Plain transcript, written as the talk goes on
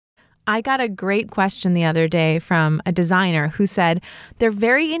I got a great question the other day from a designer who said they're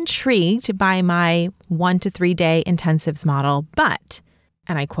very intrigued by my 1 to 3 day intensives model, but,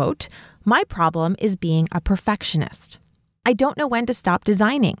 and I quote, "My problem is being a perfectionist. I don't know when to stop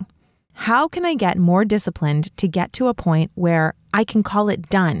designing. How can I get more disciplined to get to a point where I can call it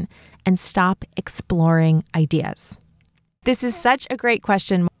done and stop exploring ideas?" This is such a great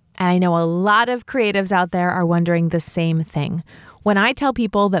question, and I know a lot of creatives out there are wondering the same thing. When I tell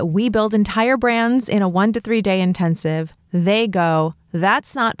people that we build entire brands in a 1 to 3 day intensive, they go,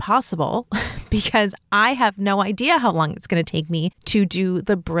 "That's not possible," because I have no idea how long it's going to take me to do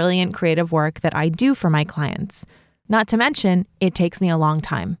the brilliant creative work that I do for my clients. Not to mention, it takes me a long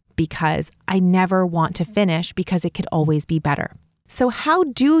time because I never want to finish because it could always be better. So how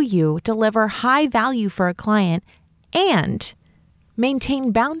do you deliver high value for a client and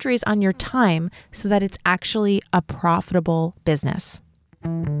maintain boundaries on your time so that it's actually a profitable business?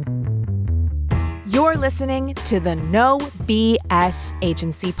 You're listening to the No BS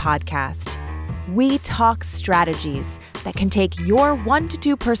Agency podcast. We talk strategies that can take your 1 to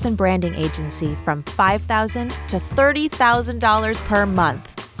 2 person branding agency from $5,000 to $30,000 per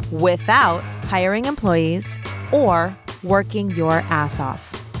month without hiring employees or working your ass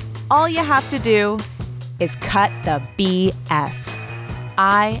off. All you have to do is cut the BS.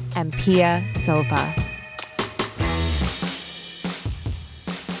 I am Pia Silva.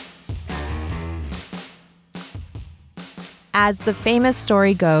 As the famous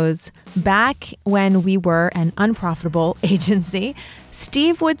story goes, back when we were an unprofitable agency,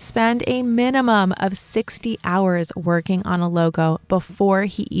 Steve would spend a minimum of 60 hours working on a logo before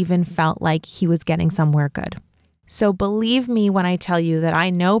he even felt like he was getting somewhere good. So believe me when I tell you that I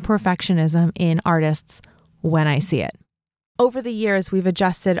know perfectionism in artists when I see it. Over the years, we've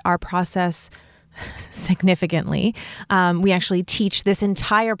adjusted our process significantly. We actually teach this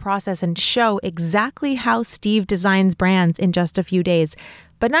entire process and show exactly how Steve designs brands in just a few days,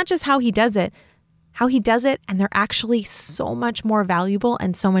 but not just how he does it, and they're actually so much more valuable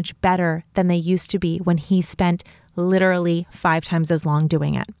and so much better than they used to be when he spent literally 5 times as long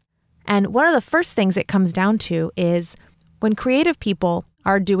doing it. And one of the first things it comes down to is when creative people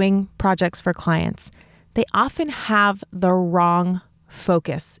are doing projects for clients, they often have the wrong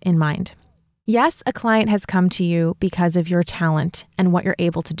focus in mind. Yes, a client has come to you because of your talent and what you're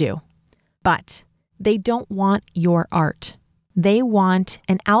able to do, but they don't want your art. They want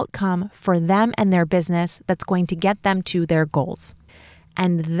an outcome for them and their business that's going to get them to their goals.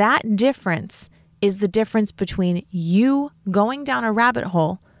 And that difference is the difference between you going down a rabbit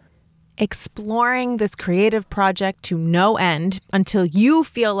hole, exploring this creative project to no end until you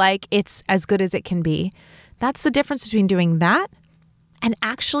feel like it's as good as it can be. That's the difference between doing that and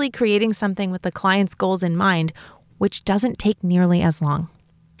actually creating something with the client's goals in mind, which doesn't take nearly as long.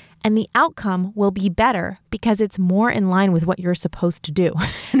 And the outcome will be better because it's more in line with what you're supposed to do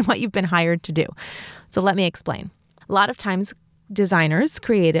and what you've been hired to do. So let me explain. A lot of times, designers,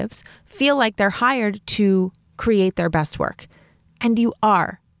 creatives, feel like they're hired to create their best work. And you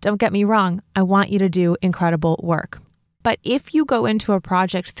are. Don't get me wrong, I want you to do incredible work. But if you go into a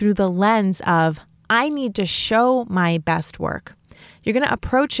project through the lens of, I need to show my best work, you're going to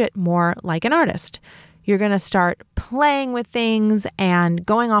approach it more like an artist. You're going to start playing with things and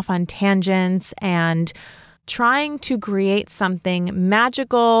going off on tangents and trying to create something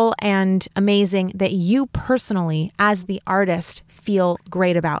magical and amazing that you personally, as the artist, feel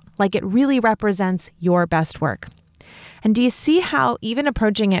great about, like it really represents your best work. And do you see how even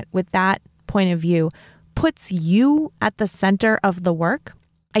approaching it with that point of view puts you at the center of the work?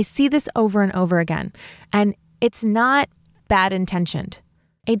 I see this over and over again, and it's not bad intentioned.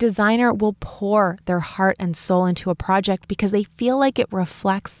 A designer will pour their heart and soul into a project because they feel like it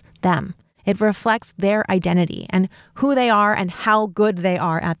reflects them. It reflects their identity and who they are and how good they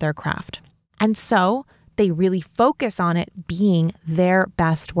are at their craft. And so they really focus on it being their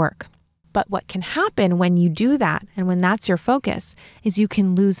best work. But what can happen when you do that and when that's your focus is you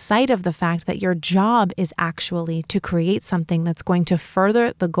can lose sight of the fact that your job is actually to create something that's going to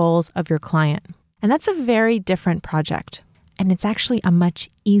further the goals of your client. And that's a very different project. And it's actually a much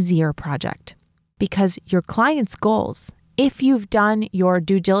easier project because your client's goals, if you've done your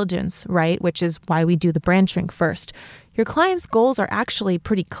due diligence, right, which is why we do the brand shrink first, your client's goals are actually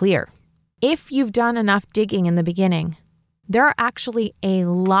pretty clear. If you've done enough digging in the beginning, there are actually a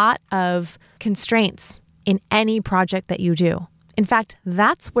lot of constraints in any project that you do. In fact,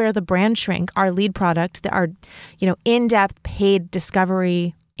 that's where the brand shrink, our lead product, our in-depth paid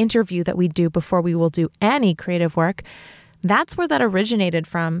discovery interview that we do before we will do any creative work, that's where that originated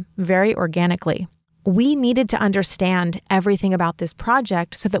from very organically. we needed to understand everything about this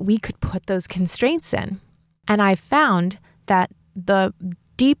project so that we could put those constraints in. And I found that the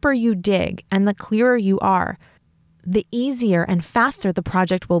deeper you dig and the clearer you are, the easier and faster the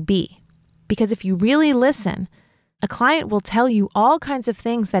project will be. Because if you really listen, a client will tell you all kinds of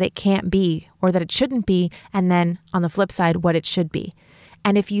things that it can't be or that it shouldn't be, and then on the flip side, what it should be.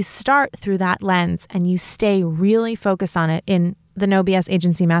 And if you start through that lens and you stay really focused on it, in the No BS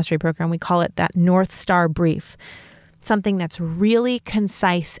Agency Mastery Program, we call it that North Star brief, something that's really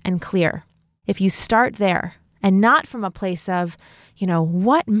concise and clear. If you start there and not from a place of,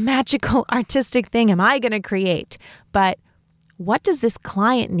 what magical artistic thing am I going to create, but what does this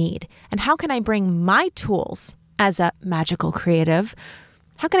client need? And how can I bring my tools as a magical creative?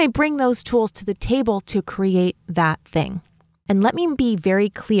 How can I bring those tools to the table to create that thing? And let me be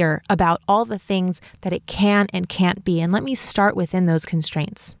very clear about all the things that it can and can't be. And let me start within those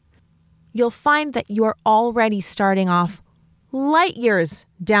constraints. You'll find that you're already starting off light years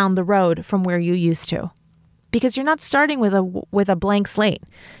down the road from where you used to. Because you're not starting with a blank slate.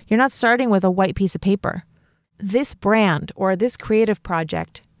 You're not starting with a white piece of paper. This brand or this creative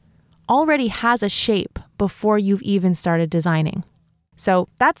project already has a shape before you've even started designing. So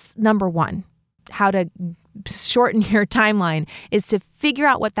that's number one. How to shorten your timeline is to figure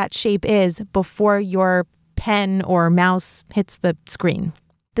out what that shape is before your pen or mouse hits the screen.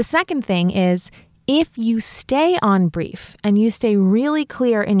 The second thing is, if you stay on brief and you stay really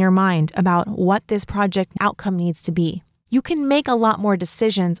clear in your mind about what this project outcome needs to be, you can make a lot more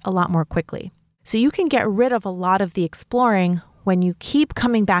decisions a lot more quickly. So you can get rid of a lot of the exploring when you keep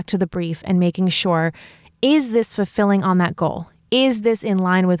coming back to the brief and making sure, is this fulfilling on that goal? Is this in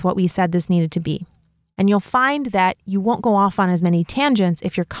line with what we said this needed to be? And you'll find that you won't go off on as many tangents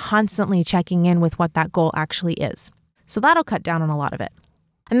if you're constantly checking in with what that goal actually is. So that'll cut down on a lot of it.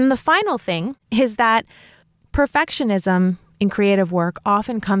 And then the final thing is that perfectionism in creative work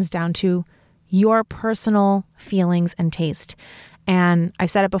often comes down to your personal feelings and taste. And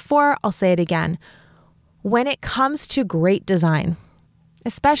I've said it before, I'll say it again. When it comes to great design,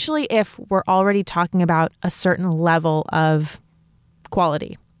 especially if we're already talking about a certain level of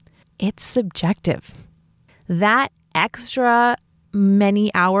quality, it's subjective. That extra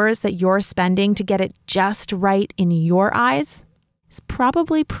many hours that you're spending to get it just right in your eyes is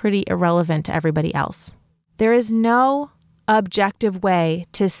probably pretty irrelevant to everybody else. There is no objective way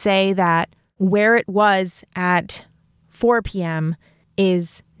to say that where it was at 4 p.m.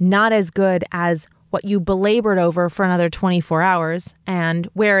 is not as good as what you belabored over for another 24 hours and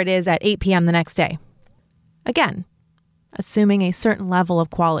where it is at 8 p.m. the next day. Again, assuming a certain level of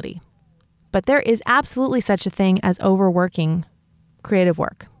quality. But there is absolutely such a thing as overworking creative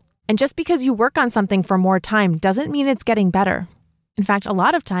work. And just because you work on something for more time doesn't mean it's getting better. In fact, a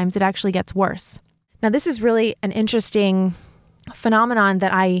lot of times it actually gets worse. Now, this is really an interesting phenomenon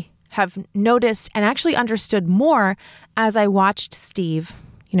that I have noticed and actually understood more as I watched Steve,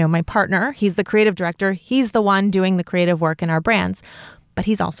 my partner. He's the creative director. He's the one doing the creative work in our brands, but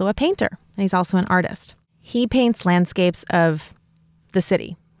he's also a painter and he's also an artist. He paints landscapes of the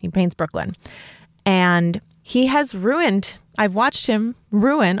city. He paints Brooklyn. And he has I've watched him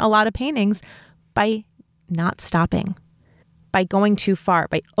ruin a lot of paintings by not stopping, by going too far,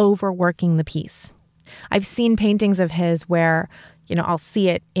 by overworking the piece. I've seen paintings of his where, I'll see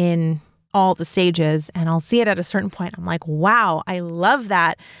it in all the stages and I'll see it at a certain point. I'm like, wow, I love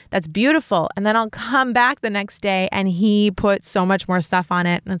that. That's beautiful. And then I'll come back the next day and he put so much more stuff on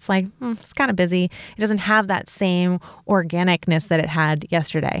it. And it's like, it's kind of busy. It doesn't have that same organicness that it had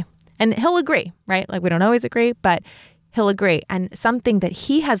yesterday. And he'll agree, right? Like we don't always agree, but he'll agree. And something that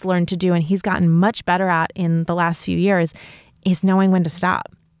he has learned to do and he's gotten much better at in the last few years is knowing when to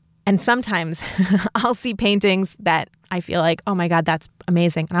stop. And sometimes I'll see paintings that I feel like, oh my God, that's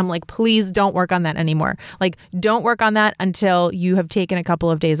amazing. And I'm like, please don't work on that anymore. Like, don't work on that until you have taken a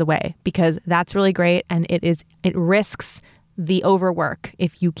couple of days away, because that's really great. And it risks the overwork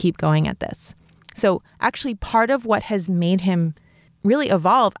if you keep going at this. So actually part of what has made him really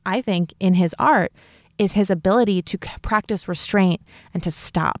evolve, I think, in his art is his ability to practice restraint and to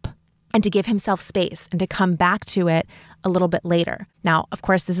stop and to give himself space and to come back to it a little bit later. Now, of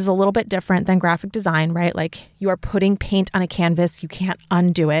course, this is a little bit different than graphic design, right? Like you are putting paint on a canvas. You can't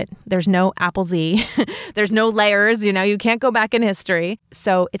undo it. There's no Apple Z. There's no layers, you can't go back in history.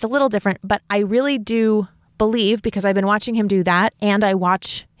 So it's a little different, but I really do believe, because I've been watching him do that and I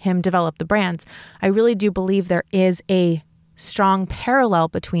watch him develop the brands, I really do believe there is a strong parallel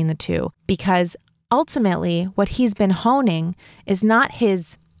between the two, because ultimately what he's been honing is not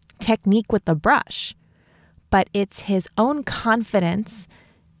his technique with the brush, but it's his own confidence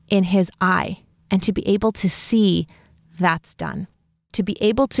in his eye and to be able to see that's done, to be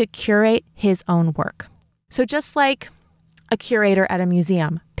able to curate his own work. So just like a curator at a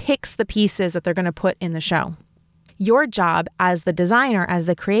museum picks the pieces that they're going to put in the show, your job as the designer, as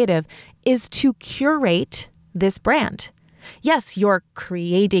the creative, is to curate this brand. Yes, you're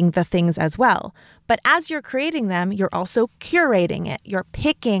creating the things as well, but as you're creating them, you're also curating it. You're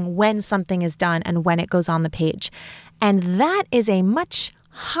picking when something is done and when it goes on the page. And that is a much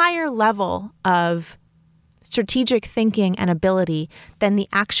higher level of strategic thinking and ability than the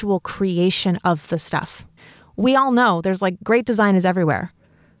actual creation of the stuff. We all know there's like great design is everywhere,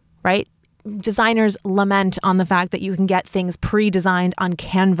 right? Designers lament on the fact that you can get things pre-designed on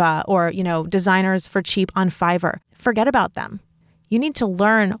Canva or, designers for cheap on Fiverr. Forget about them. You need to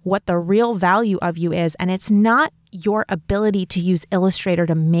learn what the real value of you is, and it's not your ability to use Illustrator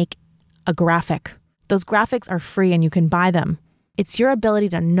to make a graphic. Those graphics are free and you can buy them. It's your ability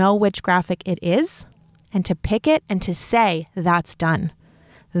to know which graphic it is and to pick it and to say, that's done.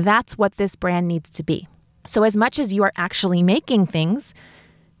 That's what this brand needs to be. So as much as you are actually making things,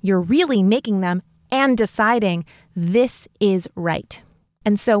 you're really making them and deciding this is right.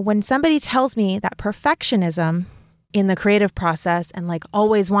 And so when somebody tells me that perfectionism in the creative process and like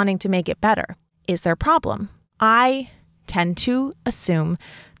always wanting to make it better is their problem, I tend to assume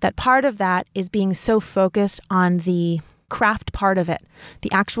that part of that is being so focused on the craft part of it,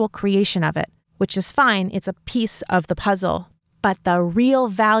 the actual creation of it, which is fine. It's a piece of the puzzle. But the real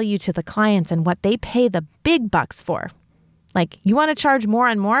value to the clients and what they pay the big bucks for, like, you want to charge more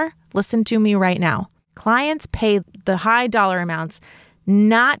and more? Listen to me right now. Clients pay the high dollar amounts,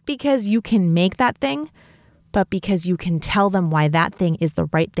 not because you can make that thing, but because you can tell them why that thing is the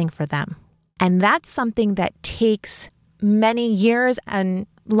right thing for them. And that's something that takes many years and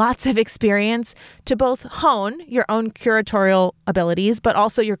lots of experience to both hone your own curatorial abilities, but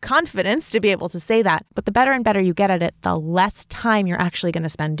also your confidence to be able to say that. But the better and better you get at it, the less time you're actually going to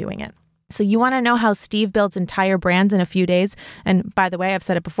spend doing it. So you want to know how Steve builds entire brands in a few days? And by the way, I've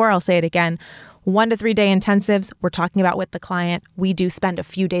said it before, I'll say it again. 1 to 3 day intensives, we're talking about with the client. We do spend a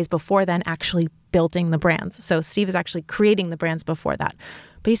few days before then actually building the brands. So Steve is actually creating the brands before that,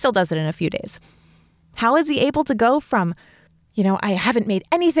 but he still does it in a few days. How is he able to go from, I haven't made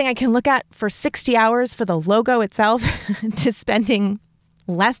anything I can look at for 60 hours for the logo itself to spending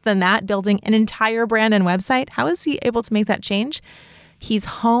less than that building an entire brand and website? How is he able to make that change? He's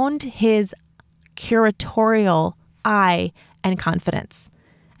honed his curatorial eye and confidence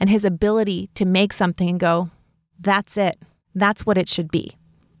and his ability to make something and go, that's it. That's what it should be.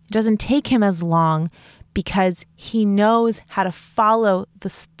 It doesn't take him as long because he knows how to follow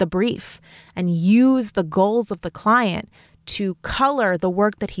the brief and use the goals of the client to color the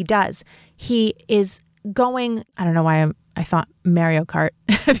work that he does. He is going, I don't know why I thought Mario Kart.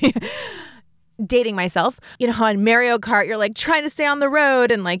 Dating myself, on Mario Kart, you're like trying to stay on the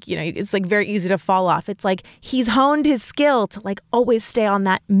road and it's like very easy to fall off. It's like he's honed his skill to like always stay on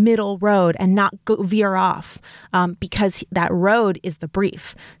that middle road and not veer off because that road is the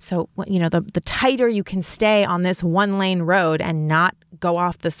brief. So, the tighter you can stay on this 1-lane road and not go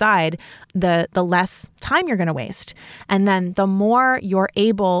off the side, the less time you're going to waste. And then the more you're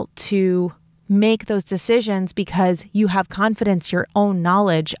able to make those decisions because you have confidence, your own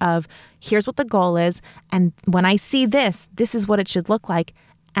knowledge of here's what the goal is. And when I see this is what it should look like.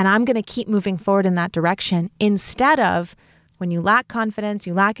 And I'm going to keep moving forward in that direction instead of when you lack confidence,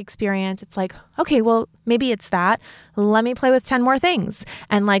 you lack experience. It's like, okay, well, maybe it's that. Let me play with 10 more things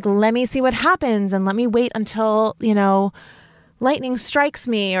and let me see what happens. And let me wait until, lightning strikes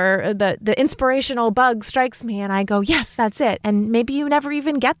me or the inspirational bug strikes me. And I go, yes, that's it. And maybe you never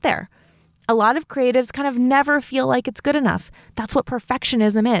even get there. A lot of creatives kind of never feel like it's good enough. That's what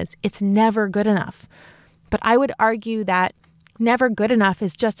perfectionism is. It's never good enough. But I would argue that never good enough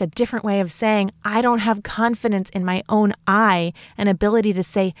is just a different way of saying I don't have confidence in my own eye and ability to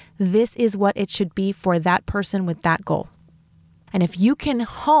say this is what it should be for that person with that goal. And if you can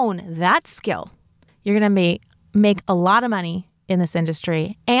hone that skill, you're going to make a lot of money in this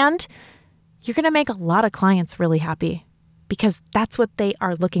industry and you're going to make a lot of clients really happy because that's what they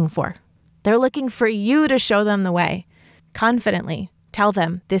are looking for. They're looking for you to show them the way. Confidently tell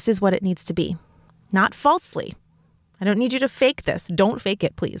them this is what it needs to be. Not falsely. I don't need you to fake this. Don't fake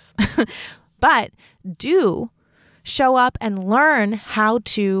it, please. But do show up and learn how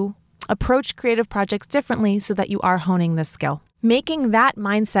to approach creative projects differently so that you are honing this skill. Making that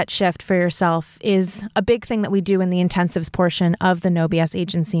mindset shift for yourself is a big thing that we do in the intensives portion of the No BS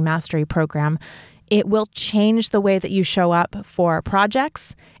Agency Mastery Program. It will change the way that you show up for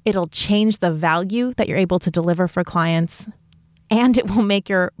projects. It'll change the value that you're able to deliver for clients. And it will make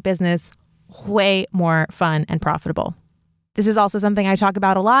your business way more fun and profitable. This is also something I talk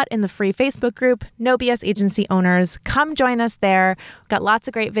about a lot in the free Facebook group, No BS Agency Owners. Come join us there. We've got lots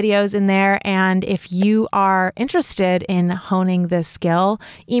of great videos in there. And if you are interested in honing this skill,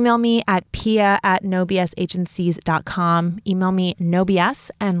 email me at pia@nobsagencies.com. Email me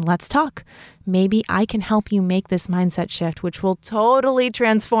nobs and let's talk. Maybe I can help you make this mindset shift, which will totally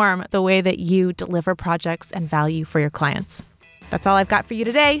transform the way that you deliver projects and value for your clients. That's all I've got for you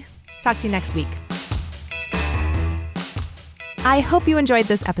today. Talk to you next week. I hope you enjoyed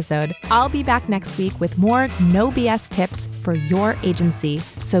this episode. I'll be back next week with more no BS tips for your agency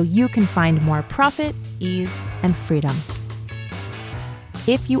so you can find more profit, ease, and freedom.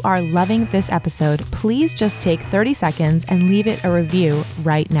 If you are loving this episode, please just take 30 seconds and leave it a review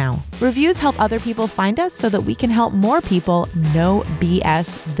right now. Reviews help other people find us so that we can help more people no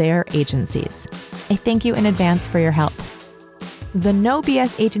BS their agencies. I thank you in advance for your help. The No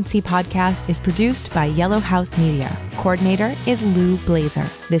BS Agency podcast is produced by Yellow House Media. Coordinator is Lou Blazer.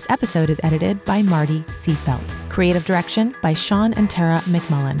 This episode is edited by Marty Seafelt. Creative direction by Sean and Tara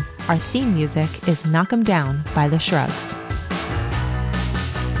McMullen. Our theme music is Knock 'em Down by The Shrugs.